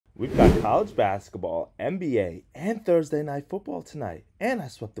We've got college basketball, NBA, and Thursday night football tonight. And I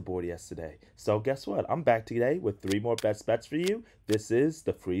swept the board yesterday. So guess what? I'm back today with 3 more best bets for you. This is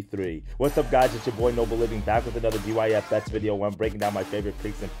the free 3. What's up, guys? It's your boy Noble Living back with another DYF Bets video where I'm breaking down my favorite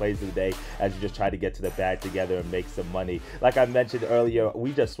picks and plays of the day as you just try to get to the bag together and make some money. Like I mentioned earlier,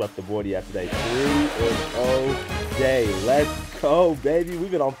 we just swept the board yesterday. 3-0 day. Let's go, baby.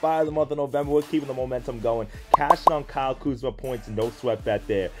 We've been on fire the month of November. We're keeping the momentum going. Cashing on Kyle Kuzma points, no sweat bet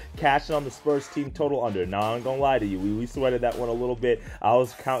there. Cashing on the Spurs team total under. Now, I'm going to lie to you. We sweated that one a little bit. I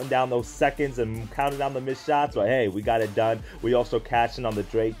was counting down those seconds and counting down the missed shots, but hey, we got it done. We also cashing on the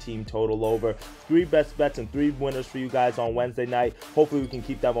Drake team total over. 3 best bets and 3 winners for you guys on Wednesday night. Hopefully we can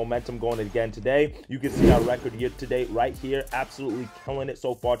keep that momentum going again today. You can see our record year to date right here. Absolutely killing it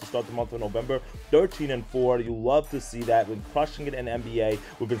so far to start the month of November. 13-4. You love to see that. We've been crushing it in NBA.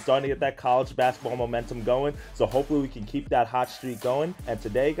 We've been starting to get that college basketball momentum going. So hopefully we can keep that hot streak going. And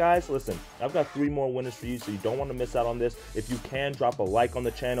today, guys, listen, I've got 3 more winners for you, so you don't want to miss out on this. If you can, drop a like on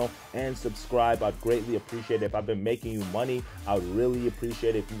the channel and subscribe. I'd greatly appreciate it. If I've been making you money, I would really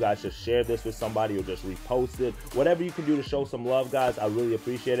appreciate it if you guys just share this with somebody or just repost it. Whatever you can do to show some love, guys, I really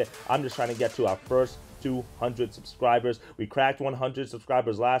appreciate it. I'm just trying to get to our first 200 subscribers. We cracked 100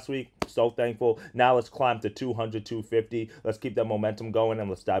 subscribers last week. So thankful. Now let's climb to 200, 250. Let's keep that momentum going and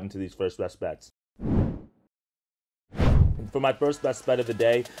let's dive into these first best bets. For my first best bet of the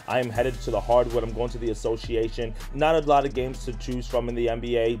day, I am headed to the hardwood. I'm going to the association. Not a lot of games to choose from in the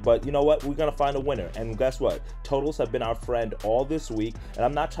NBA, but you know what? We're going to find a winner. And guess what? Totals have been our friend all this week. And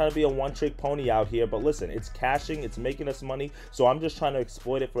I'm not trying to be a one-trick pony out here, but listen, it's cashing. It's making us money. So I'm just trying to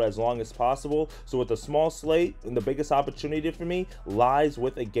exploit it for as long as possible. So with a small slate, and the biggest opportunity for me lies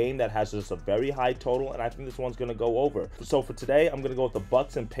with a game that has just a very high total. And I think this one's going to go over. So for today, I'm going to go with the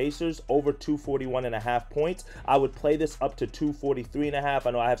Bucks and Pacers over 241.5 points. I would play this up to 243.5. I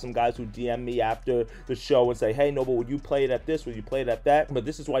know I have some guys who DM me after the show and say, hey Noble, would you play it at this, would you play it at that? But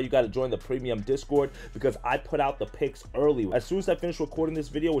this is why you got to join the premium Discord, because I put out the picks early. As soon as I finish recording this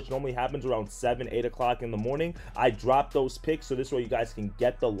video, which normally happens around 7-8 o'clock in the morning, I drop those picks, so this way you guys can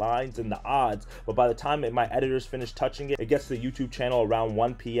get the lines and the odds. But by the time my editors finish touching it, it gets to the YouTube channel around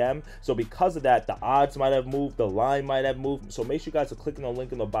 1 p.m. So because of that, the odds might have moved, the line might have moved. So make sure you guys are clicking the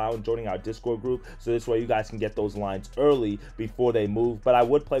link in the bio and joining our Discord group, so this way you guys can get those lines early before they move. But I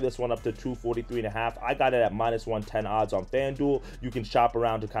would play this one up to 243.5. I got it at -110 odds on FanDuel. You can shop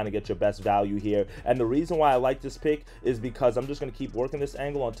around to kind of get your best value here. And the reason why I like this pick is because I'm just going to keep working this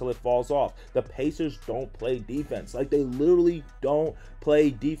angle until it falls off. The Pacers don't play defense. Like, they literally don't play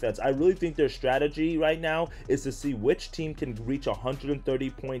defense. I really think their strategy right now is to see which team can reach 130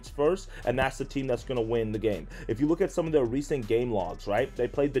 points first, and that's the team that's going to win the game. If you look at some of their recent game logs, right, they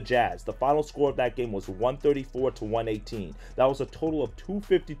played the Jazz. The final score of that game was 134 to 118. That was a total of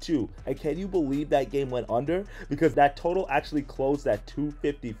 252. And can you believe that game went under? Because that total actually closed at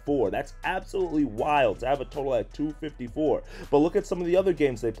 254. That's absolutely wild to have a total at 254. But look at some of the other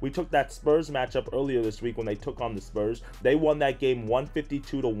games. We took that Spurs matchup earlier this week when they took on the Spurs. They won that game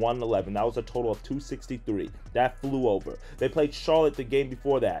 152 to 111. That was a total of 263. That flew over. They played Charlotte the game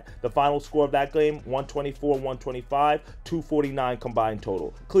before that. The final score of that game, 124, 125, 249 combined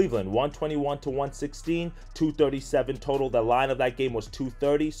total. Cleveland, 121 to 116, 237 total. The line of that game was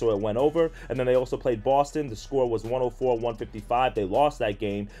 230, so it went over. And then they also played Boston. The score was 104, 155. They lost that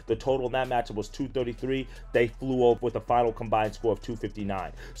game. The total in that matchup was 233. They flew over with a final combined score of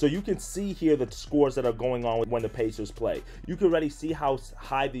 259. So you can see here the scores that are going on when the Pacers play. You can already see how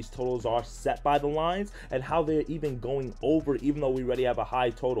high these totals are set by the lines and how they're even going over, even though we already have a high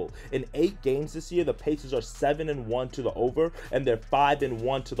total. In 8 games this year, the Pacers are 7-1 to the over, and they're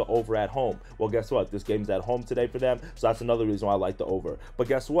 5-1 to the over at home. Well, guess what? This game's at home today for them, so that's another reason why I like the over. But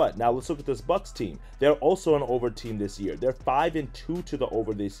guess what? Now let's look at this Bucks team. They're also an over team this year. They're 5-2 to the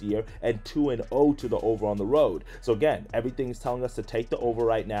over this year and 2-0 to the over on the road. So again, everything is telling us to take the over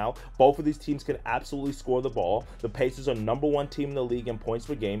right now. Both of these teams can absolutely score the ball. The Pacers are #1 team in the league in points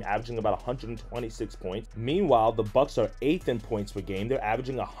per game, averaging about 126 points. Meanwhile, the Bucks are 8th in points per game. They're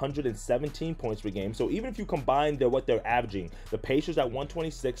averaging 117 points per game. So even if you combine what they're averaging, the Pacers at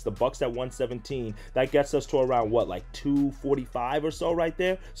 126, the Bucks at 117, that gets us to around what, like 245 or so right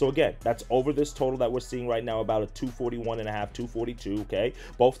there. So again, that's over this total that we're seeing right now, about a 241.5, 242. Okay,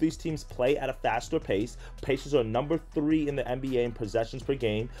 both these teams play at a faster pace. Pacers are #3 in the NBA in possessions per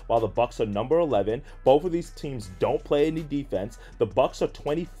game, while the Bucks are #11. Both of these teams don't play any defense. The Bucks are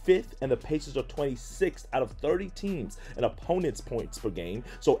 25th and the Pacers are 26th out of 30 teams in opponents' points per game.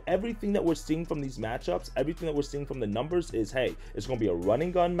 So everything that we're seeing from these matchups, everything that we're seeing from the numbers is, hey, it's going to be a run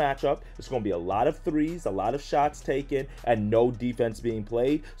and gun matchup. It's going to be a lot of threes, a lot of shots taken and no defense being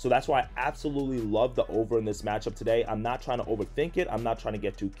played. So that's why I absolutely love the over in this matchup today. I'm not trying to overthink it. I'm not trying to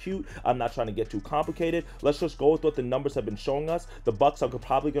get too cute. I'm not trying to get too complicated. Let's just go with what the numbers have been showing us. The Bucks are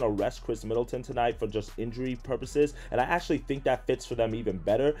probably going to rest Chris Middleton tonight for just injury purposes, and I actually think that fits for them even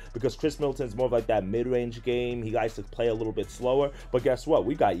better because Chris Middleton's more of like that mid-range game. He likes to play a little bit slower, but guess what?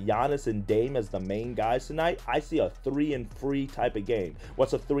 We got Giannis and Dame as the main guys tonight. I see a 3-and-free type of game.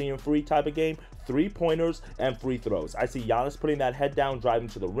 What's a 3-and-free type of game? 3-pointers and free throws. I see Giannis putting that head down, driving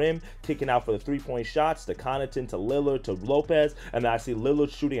to the rim, kicking out for the 3-point shots to Connaughton, to Lillard, to Lopez, and then I see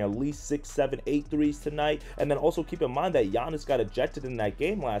Lillard shooting at least 6, 7, 8 threes tonight. And then also keep in mind that Giannis got ejected in that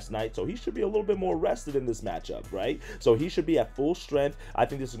game last night, so he should be a little bit more rested in this matchup, right? So he should be at full strength. I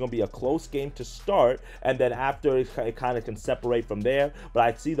think this is going to be a close game to start, and then after it kind of can separate from there. But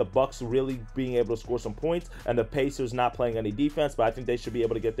I see the Bucks really being able to score some points, and the Pacers not playing any defense, but I think they should be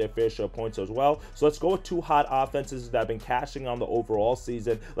able to get their fair share of points as well. So let's go with two hot offenses that have been cashing on the overall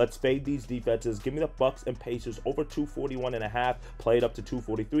season. Let's fade these defenses. Give me the Bucks and Pacers over 241.5, played up to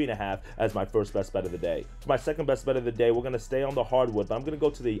 243.5 as my first best bet of the day. For my second best bet of the day, we're going to stay on the hardwood, but I'm going to go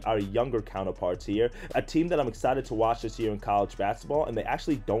to our younger counterparts here. A team that I'm excited to watch this year in college basketball, and they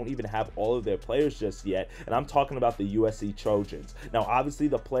actually don't even have all of their players just yet, and I'm talking about the USC Trojans. Now, obviously,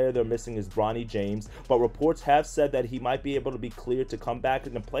 the player they're missing is Bronny James, but reports have said that he might be able to be cleared to come back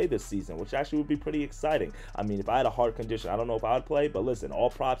and play this season, which actually would be pretty exciting. I mean, if I had a heart condition, I don't know if I would play, but listen, all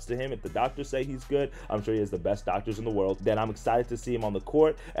props to him. If the doctors say he's good, I'm sure he has the best doctors in the world. Then I'm excited to see him on the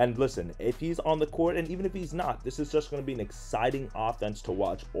court. And listen, if he's on the court, and even if he's not, this is just going to be an exciting offense to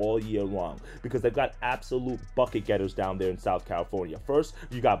watch all year long because they've got absolute bucket getters down there in South California. First,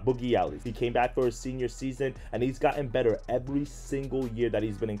 you got Boogie Ellis. He came back for his senior season, and he's gotten better every single year that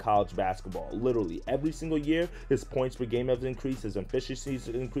he's been in college basketball. Literally, every single year, his points per game have increased, his efficiency has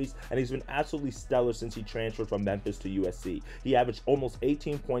increased, and he's been absolutely stellar since he transferred from Memphis to USC. He averaged almost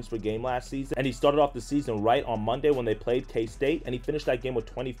 18 points per game last season, and he started off the season right on Monday when they played K-State, and he finished that game with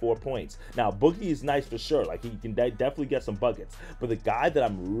 24 points. Now, Boogie is nice for sure. Like, he can definitely get some buckets, but the guy that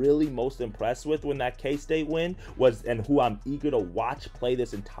I'm really most impressed with when that K-State win was, and who I'm eager to watch play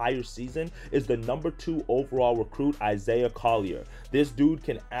this entire season, is the #2 overall recruit, Isaiah Collier. This dude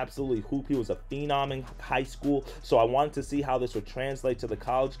can absolutely hoop. He was a phenom in high school, so I wanted to see how this would translate to the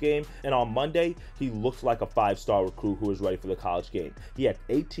college game, and on Monday, he looked like a 5-star recruit who was ready for the college game. He had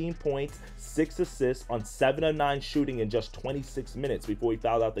 18 points, 6 assists on 7 of 9 shooting in just 26 minutes before he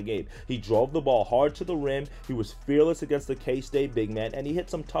fouled out the game. He drove the ball hard to the rim. He was fearless against the K-State big man, and he hit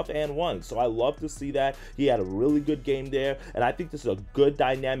some tough and ones. So I love to see that. He had a really good game there, and I think this is a good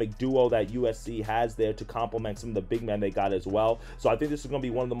dynamic duo that USC has there to complement some of the big men they got as well. So I think this is going to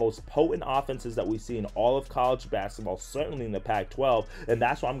be one of the most potent offenses that we see in all of college basketball, certainly in the Pac-12, and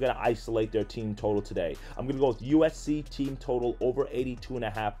that's why I'm going to isolate their team total today. I'm going to go with USC team total over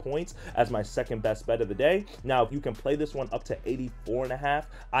 82.5 points as my second best bet of the day. Now, if you can play this one up to 84.5,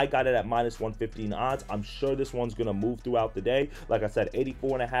 I got it at -115 odds. I'm sure this one's going to move throughout the day. Like I said,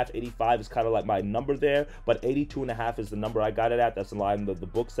 84.5, 85 is kind of like my number there, but 82.5 is the number I got it at. That's the line that the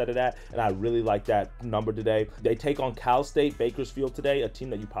book set it at, and I really like that number today. They take on Cal State Bakersfield today, a team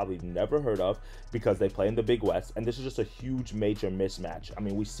that you probably never heard of because they play in the Big West, and this is just a huge major mismatch. I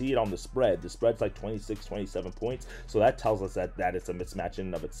mean, we see it on the spread. The spread's like 26, 27 points, so that tells us that it's a mismatch in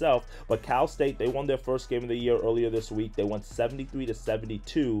and of itself. But Cal State, they won their first game of the year earlier this week. They won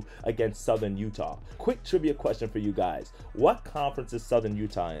 73-72 against Southern Utah. Quick trivia question for you guys. What conference is Southern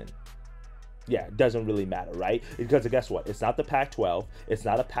Utah in? Yeah, it doesn't really matter, right? Because guess what? It's not the Pac-12, it's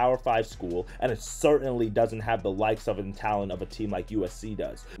not a Power 5 school, and it certainly doesn't have the likes of and talent of a team like USC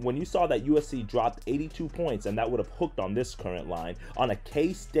does. When you saw that USC dropped 82 points, and that would have hooked on this current line, on a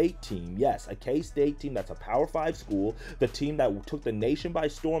K-State team, yes, a K-State team that's a Power 5 school, the team that took the nation by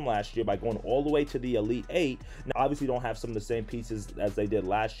storm last year by going all the way to the Elite 8, now obviously don't have some of the same pieces as they did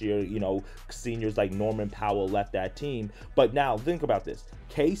last year, you know, seniors like Norman Powell left that team, but now think about this.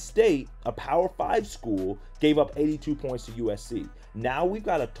 K-State, a Power 5 school, gave up 82 points to USC. Now we've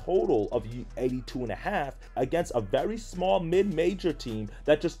got a total of 82.5 against a very small mid-major team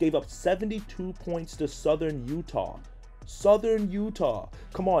that just gave up 72 points to Southern Utah. Southern Utah.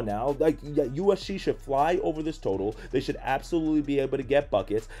 Come on now. Like, USC should fly over this total. They should absolutely be able to get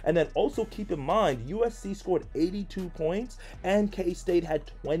buckets. And then also keep in mind, USC scored 82 points and K-State had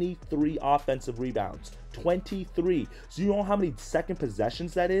 23 offensive rebounds. 23. So you know how many second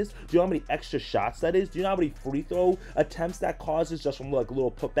possessions that is? Do you know how many extra shots that is? Do you know how many free throw attempts that causes just from like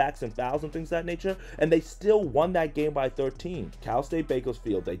little putbacks and fouls and things of that nature? And they still won that game by 13. Cal State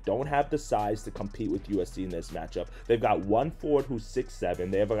Bakersfield, they don't have the size to compete with USC in this matchup. They've got got one forward who's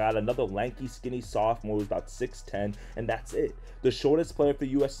 6'7". They've got another lanky, skinny sophomore who's about 6'10", and that's it. The shortest player for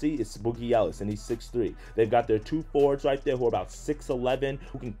USC is Boogie Ellis, and he's 6'3". They've got their two forwards right there who are about 6'11",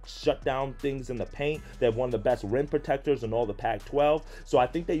 who can shut down things in the paint. They have one of the best rim protectors in all the Pac-12. So I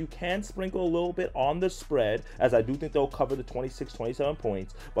think that you can sprinkle a little bit on the spread, as I do think they'll cover the 26, 27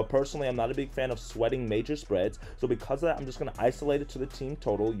 points. But personally, I'm not a big fan of sweating major spreads. So because of that, I'm just going to isolate it to the team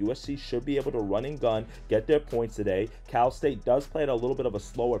total. USC should be able to run and gun, get their points today. Cal State does play at a little bit of a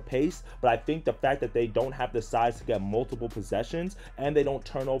slower pace, but I think the fact that they don't have the size to get multiple possessions and they don't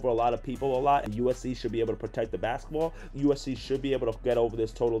turn over a lot of people a lot, and USC should be able to protect the basketball, USC should be able to get over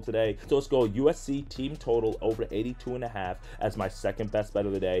this total today. So let's go USC team total over 82.5 as my second best bet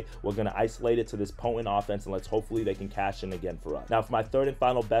of the day. We're going to isolate it to this potent offense, and let's hopefully they can cash in again for us. Now for my third and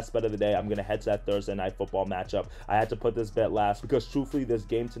final best bet of the day, I'm going to head to that Thursday night football matchup. I had to put this bet last because truthfully this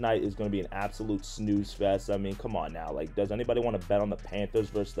game tonight is going to be an absolute snooze fest. I mean, come on now, like, does anybody want to bet on the Panthers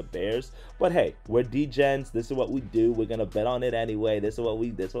versus the Bears? But hey, we're D-Gens. This is what we do. We're going to bet on it anyway. This is what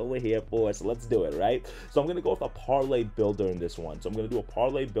we're here for, so let's do it, right? So I'm going to go with a parlay builder in this one. So I'm going to do a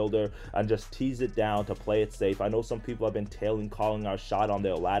parlay builder and just tease it down to play it safe. I know some people have been calling our shot on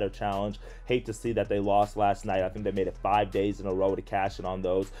their ladder challenge. Hate to see that they lost last night. I think they made it 5 days in a row to cash in on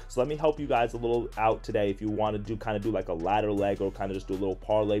those. So let me help you guys a little out today if you want to do kind of do like a ladder leg or kind of just do a little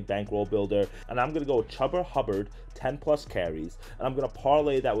parlay bankroll builder. And I'm going to go with Chuba Hubbard, 10+ carries, and I'm going to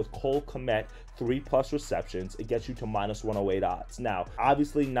parlay that with Cole Kmet, 3+ receptions. It gets you to -108 odds. Now,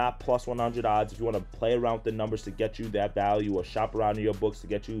 obviously not +100 odds. If you want to play around with the numbers to get you that value, or shop around in your books to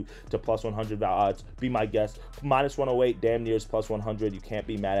get you to +100 odds, be my guest. -108, damn near is +100. You can't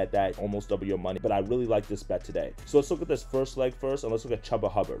be mad at that. Almost double your money. But I really like this bet today. So let's look at this first leg first, and let's look at Chuba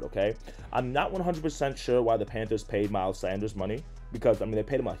Hubbard, okay? I'm not 100% sure why the Panthers paid Miles Sanders money, because, I mean, they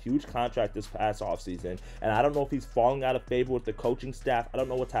paid him a huge contract this past offseason, and I don't know if he's falling out of favor with the coaching staff. I don't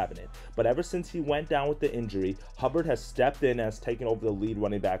know what's happening. But ever since he went down with the injury, Hubbard has stepped in and has taken over the lead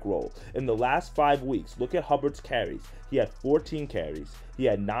running back role. In the last 5 weeks, look at Hubbard's carries. He had 14 carries. He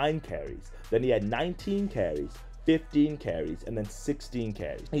had 9 carries. Then he had 19 carries. 15 carries, and then 16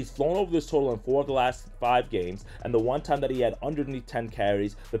 carries. He's flown over this total in 4 of the last 5 games, and the one time that he had underneath 10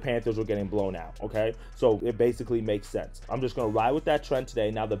 carries, the Panthers were getting blown out, okay? So it basically makes sense. I'm just going to ride with that trend today.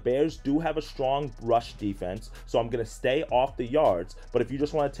 Now, the Bears do have a strong rush defense, so I'm going to stay off the yards, but if you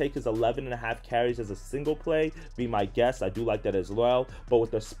just want to take his 11.5 carries as a single play, be my guest. I do like that as well, but with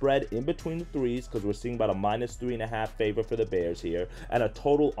the spread in between the threes, because we're seeing about a -3.5 favor for the Bears here, and a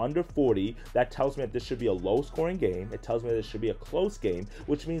total under 40, that tells me that this should be a low-scoring game. It tells me that it should be a close game,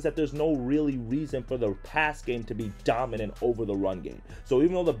 which means that there's no really reason for the pass game to be dominant over the run game. So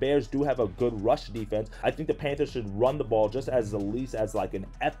even though the Bears do have a good rush defense, I think the Panthers should run the ball just as the least as like an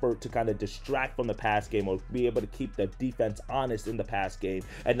effort to kind of distract from the pass game, or be able to keep the defense honest in the pass game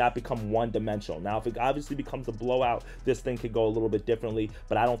and not become one-dimensional. Now, if it obviously becomes a blowout, this thing could go a little bit differently,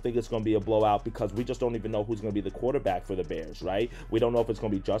 but I don't think it's going to be a blowout because we just don't even know who's going to be the quarterback for the Bears, right? We don't know if it's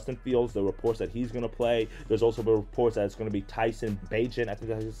going to be Justin Fields. The reports that he's going to play. There's also a report that it's going to be Tyson Bagent. I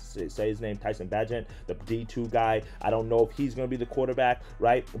think I say his name, Tyson Bagent, the D2 guy. I don't know if he's going to be the quarterback,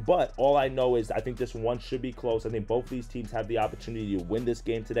 right? But all I know is I think this one should be close. I think both these teams have the opportunity to win this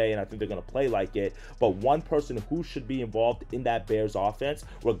game today, and I think they're going to play like it. But one person who should be involved in that Bears offense,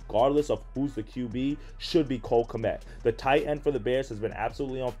 regardless of who's the QB, should be Cole Kmet. The tight end for the Bears has been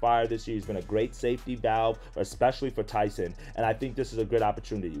absolutely on fire this year. He's been a great safety valve, especially for Tyson, and I think this is a good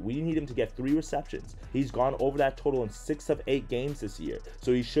opportunity. We need him to get 3 receptions. He's gone over that total in 6 of 8 games this year,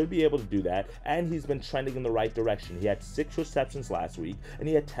 so he should be able to do that, and he's been trending in the right direction. He had 6 receptions last week, and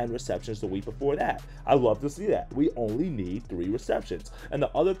he had 10 receptions the week before that. I love to see that. We only need 3 receptions. And the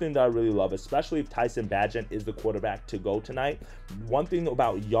other thing that I really love, especially if Tyson Bagent is the quarterback to go tonight, one thing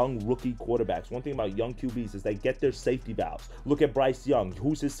about young rookie quarterbacks, one thing about young QBs is they get their safety valves. Look at Bryce Young.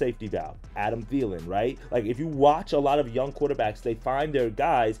 Who's his safety valve? Adam Thielen, right? Like, if you watch a lot of young quarterbacks, they find their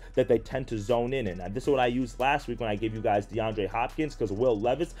guys that they tend to zone in. And this is what I used last week when I gave you guys DeAndre Hopkins, because Will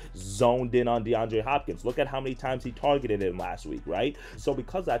Levis zoned in on DeAndre Hopkins. Look at how many times he targeted him last week, right? So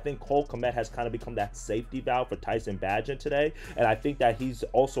because I think Cole Kmet has kind of become that safety valve for Tyson Bagent today, and I think that he's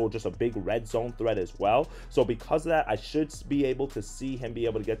also just a big red zone threat as well. So because of that, I should be able to see him be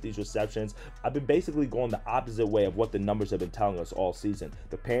able to get these receptions. I've been basically going the opposite way of what the numbers have been telling us all season.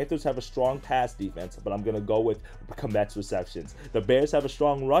 The Panthers have a strong pass defense, but I'm going to go with Kmet's receptions. The Bears have a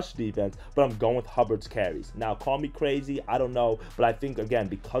strong rush defense, but I'm going with Hubbard's carries. points. Now, call me crazy, I don't know, but I think, again,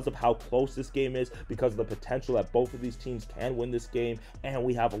 because of how close this game is, because of the potential that both of these teams can win this game, and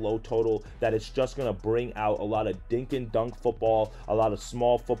we have a low total, that it's just going to bring out a lot of dink and dunk football, a lot of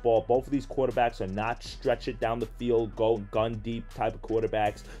small football. Both of these quarterbacks are not stretch it down the field, go gun deep type of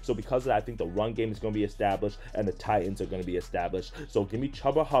quarterbacks. So because of that, I think the run game is going to be established and the Titans are going to be established. So give me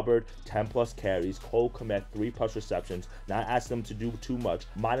Chuba Hubbard, 10 plus carries, Cole Kmet, 3 plus receptions. Not ask them to do too much.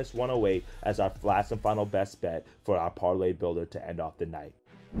 Minus 108 as our last and final best bet for our parlay builder to end off the night.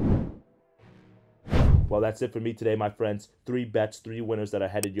 Well, that's it for me today, my friends. 3 bets, 3 winners that are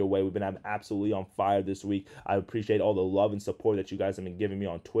headed your way. We've been absolutely on fire this week. I appreciate all the love and support that you guys have been giving me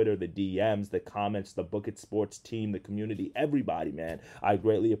on Twitter, the DMs, the comments, the Book It Sports team, the community, everybody, man. I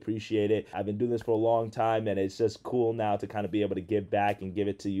greatly appreciate it. I've been doing this for a long time, and it's just cool now to kind of be able to give back and give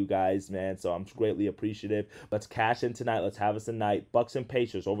it to you guys, man. So I'm greatly appreciative. Let's cash in tonight. Let's have us a night. Bucks and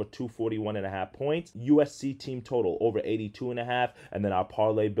Pacers over 241.5 points. USC team total over 82.5. And then our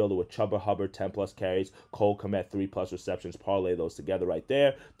parlay builder with Chuba Hubbard, 10 plus carries. Cole Kmet, 3 plus receptions. Parlay those together right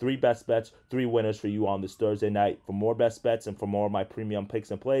there. 3 best bets, 3 winners for you on this Thursday night. For more best bets and for more of my premium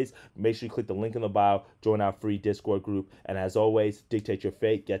picks and plays, make sure you click the link in the bio, join our free Discord group, and as always, dictate your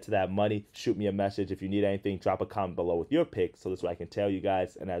fate, get to that money, shoot me a message. If you need anything, drop a comment below with your pick so this way I can tell you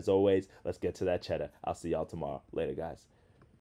guys. And as always, let's get to that cheddar. I'll see y'all tomorrow. Later, guys.